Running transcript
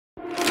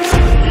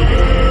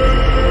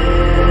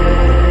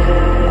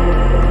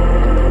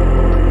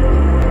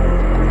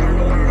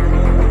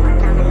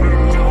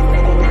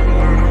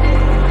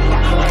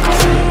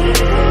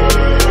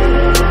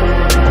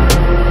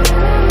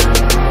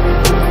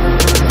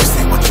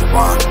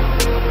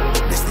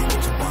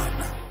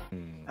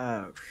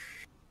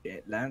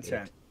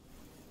Lantern.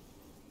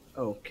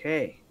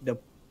 Okay.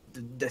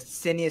 The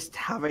siniest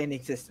tavern in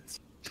existence.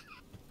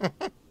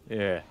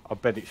 Yeah, I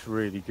bet it's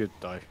really good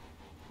though.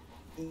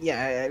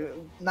 Yeah,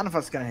 none of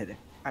us gonna hit it.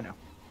 I know.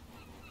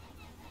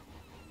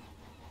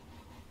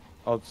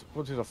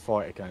 What did I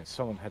fight against?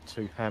 Someone had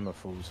 2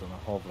 hammerfuls on a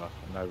hover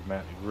and they were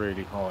mounted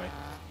really high.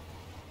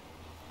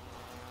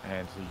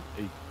 And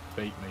he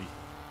beat me.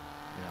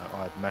 You know, I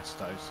had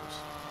Mastos, I was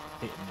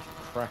hitting the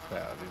crap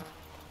out of him.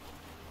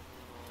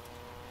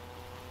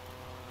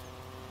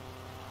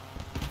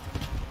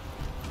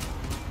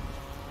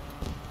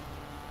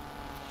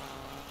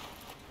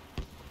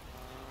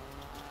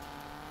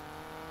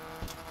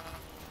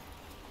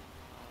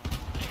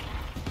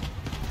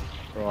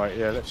 Right,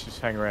 yeah, let's just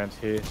hang around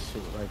here, see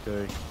what they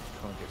do.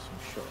 Try and get some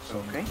shots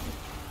on them.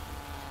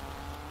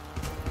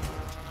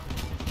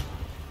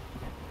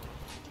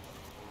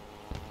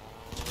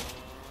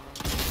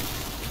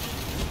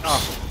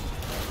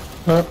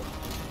 Oh.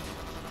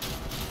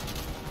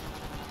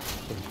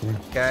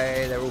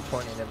 Okay, they're all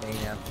pointing at me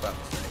now, for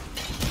fuck's sake.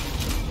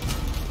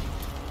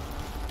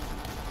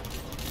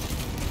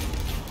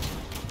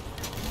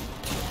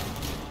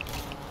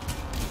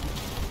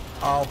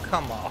 Oh,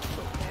 come off.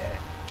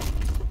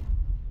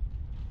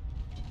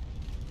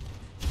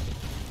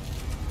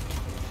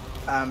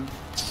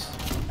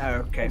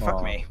 Okay,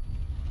 fuck me.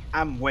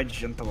 I'm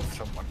wedged on top of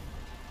someone.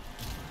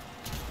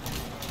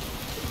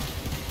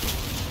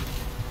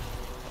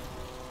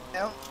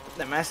 Well,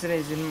 the master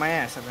is in my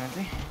ass,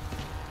 apparently.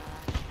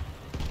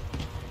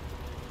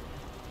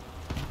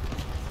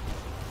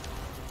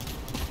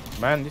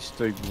 Man, this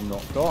dude will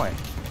not die.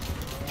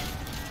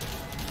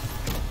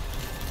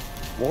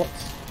 What?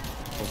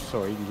 Oh,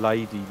 sorry,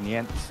 Lady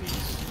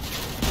Nancy's.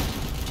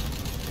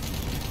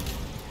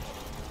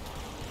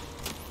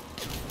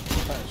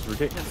 That's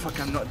ridiculous. Fuck,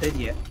 I'm not dead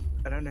yet.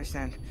 I don't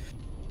understand.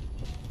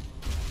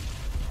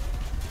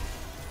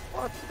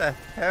 What the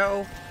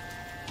hell?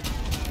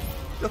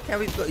 Look how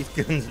he's got his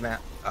guns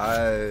mounted.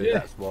 Oh, yeah.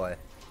 That's why.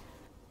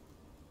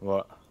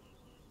 What?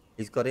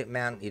 He's got it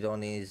mounted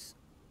on his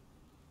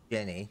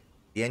Jenny.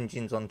 The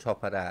engine's on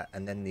top of that,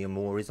 and then the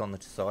armour is on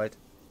the side.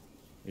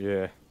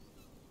 Yeah.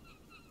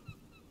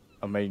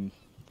 I mean,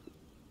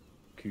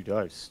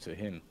 kudos to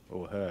him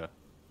or her.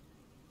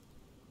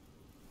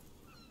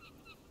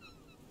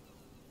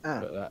 Ah.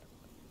 But that.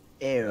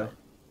 Ew.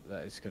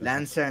 That is gonna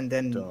Lancer and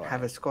then die.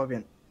 have a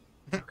scorpion.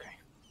 Okay.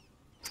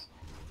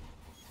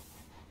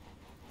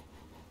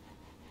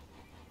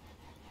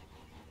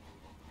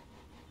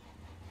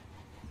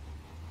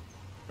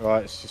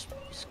 Right,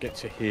 let's get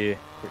to here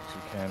quick as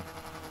we can,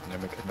 and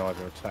then we can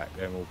either attack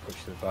them or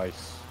push the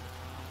base.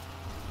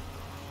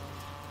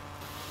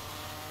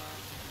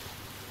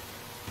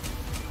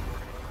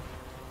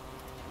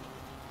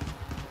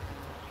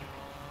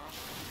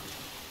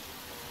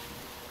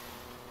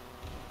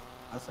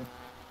 Awesome.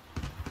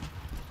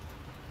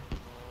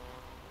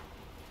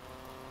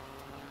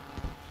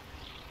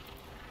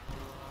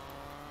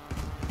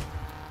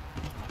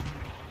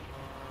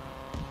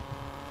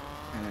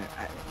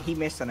 He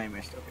missed and I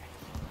missed, okay.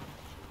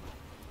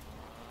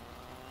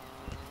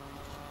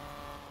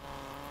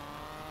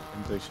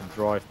 And do some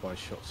drive-by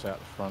shots out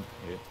the front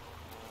here.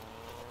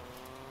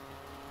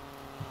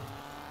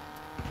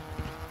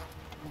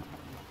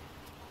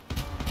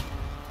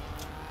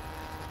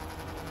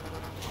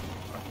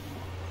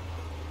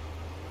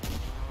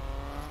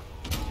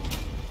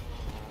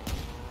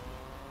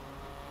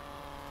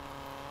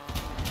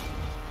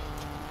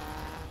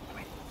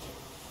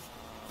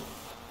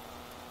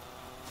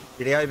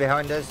 Video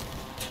behind us.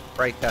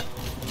 Breaker.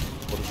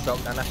 Or the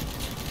shotgunner.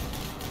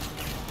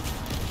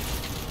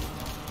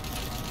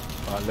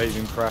 Right, leave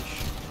him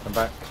crash. Come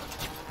back.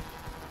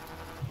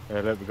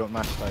 Yeah, look, we've got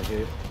Masto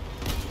here.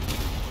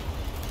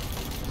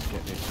 Let's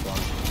get this one.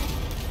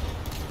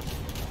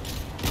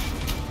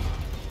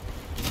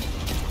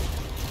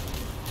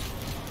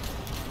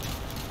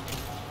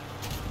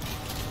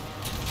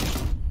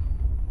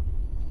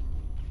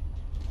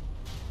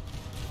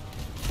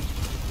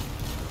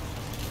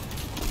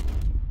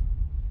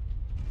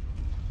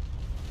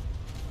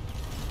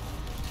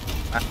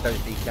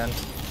 Masto's decant.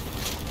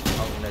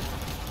 I'm gonna.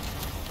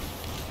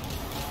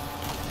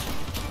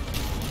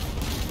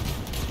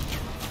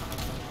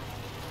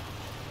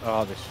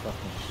 Oh, this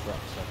fucking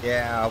disruptor.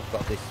 Yeah, I've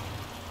got this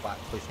back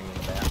pushing him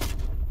about.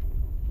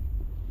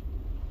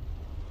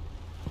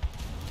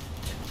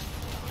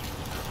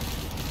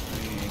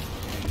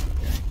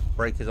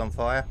 Breaker's on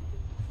fire.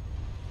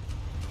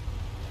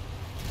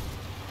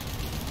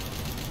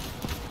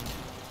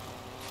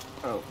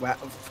 Oh, well,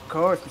 of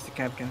course, Mr.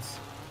 Capkins.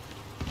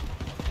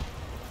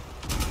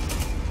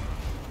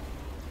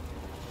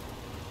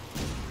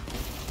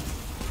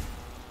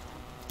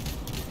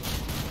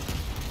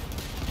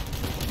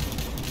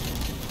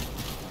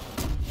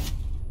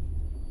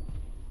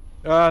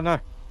 No.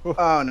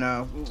 Oh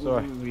no.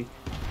 Sorry.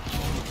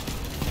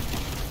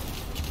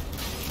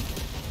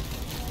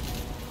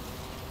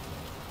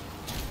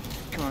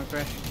 Come on,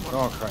 Crash. Come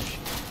on, Crash.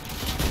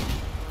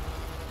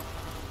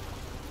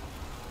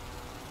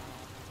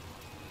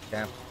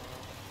 Yeah.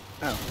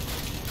 Oh.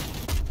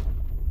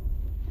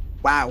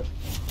 Wow.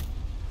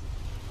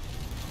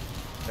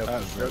 That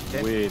was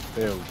a weird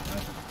build,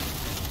 man.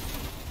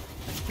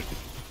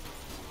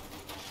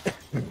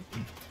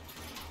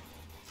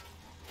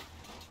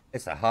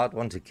 It's a hard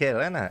one to kill,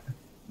 isn't it?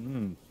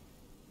 Mm.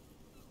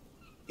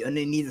 You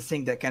only need the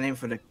thing that can aim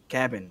for the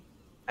cabin.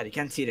 And you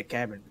can't see the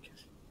cabin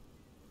because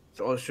it's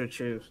all shoot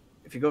you.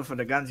 If you go for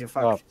the guns, you're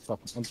Oh, fucked. fuck.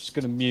 I'm just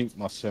going to mute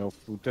myself.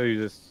 We'll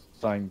do the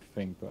same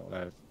thing,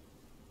 but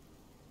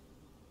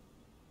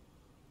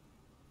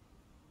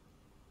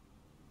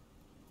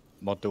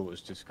my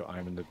daughter's just got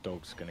home and the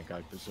dog's going to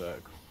go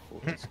berserk.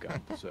 Or he's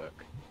going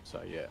berserk.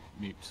 So, yeah,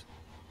 mute.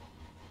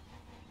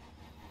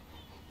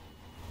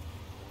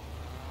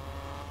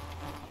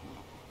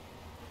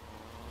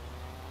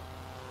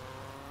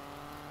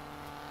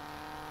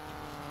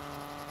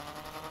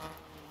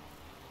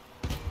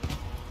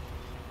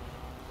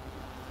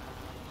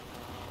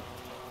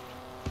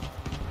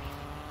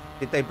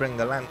 Did they bring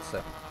the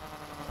Lancer?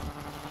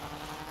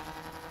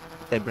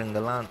 Did they bring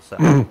the Lancer?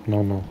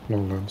 No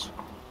lens.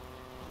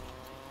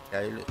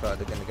 Okay, looks like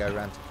they're going to go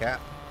around to Cap.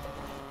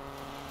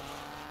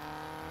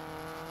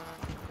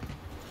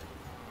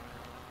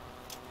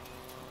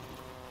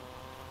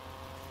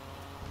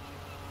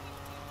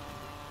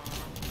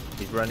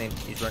 He's running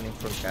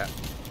from Cap.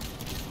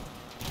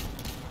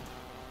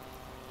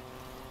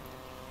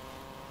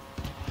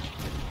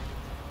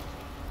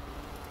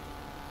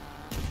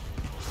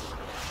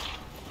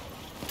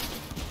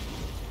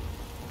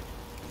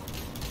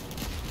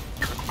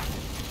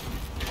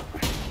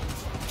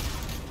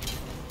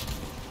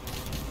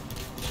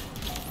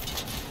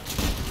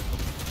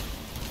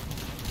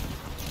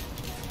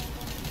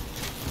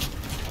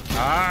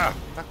 Ah,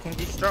 fucking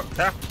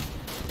destructor.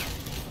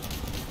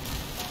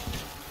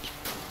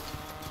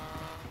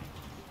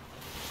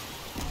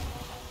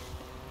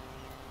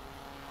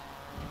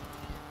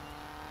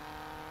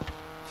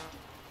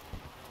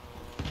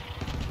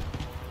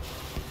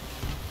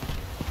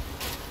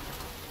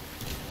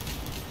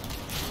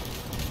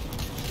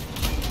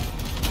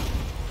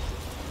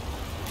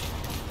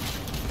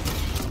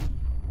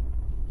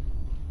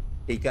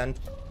 He gunned.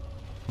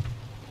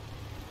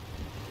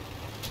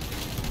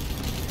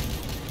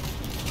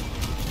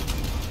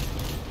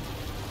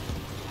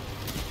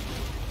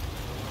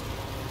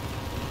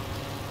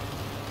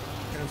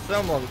 Can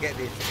someone get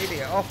this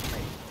idiot off me?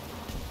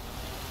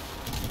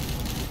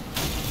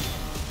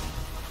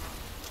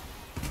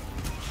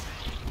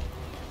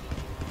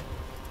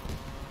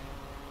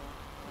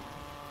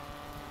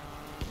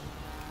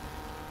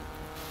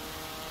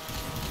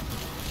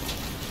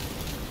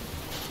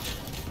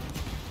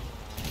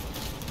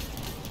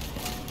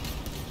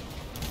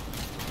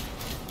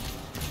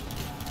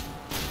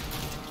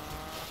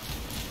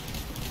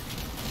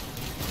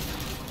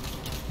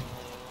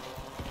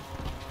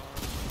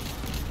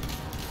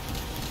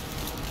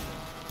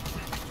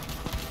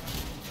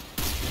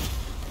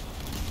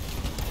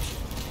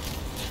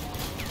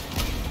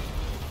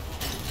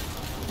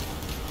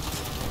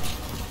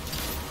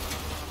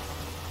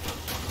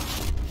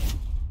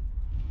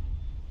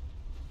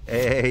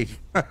 Hey,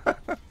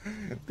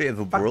 bit of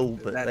a brawl,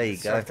 but there you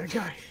go.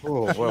 Guy.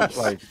 Oh, well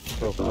played.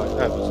 Well played.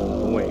 That was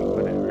annoying,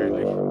 wasn't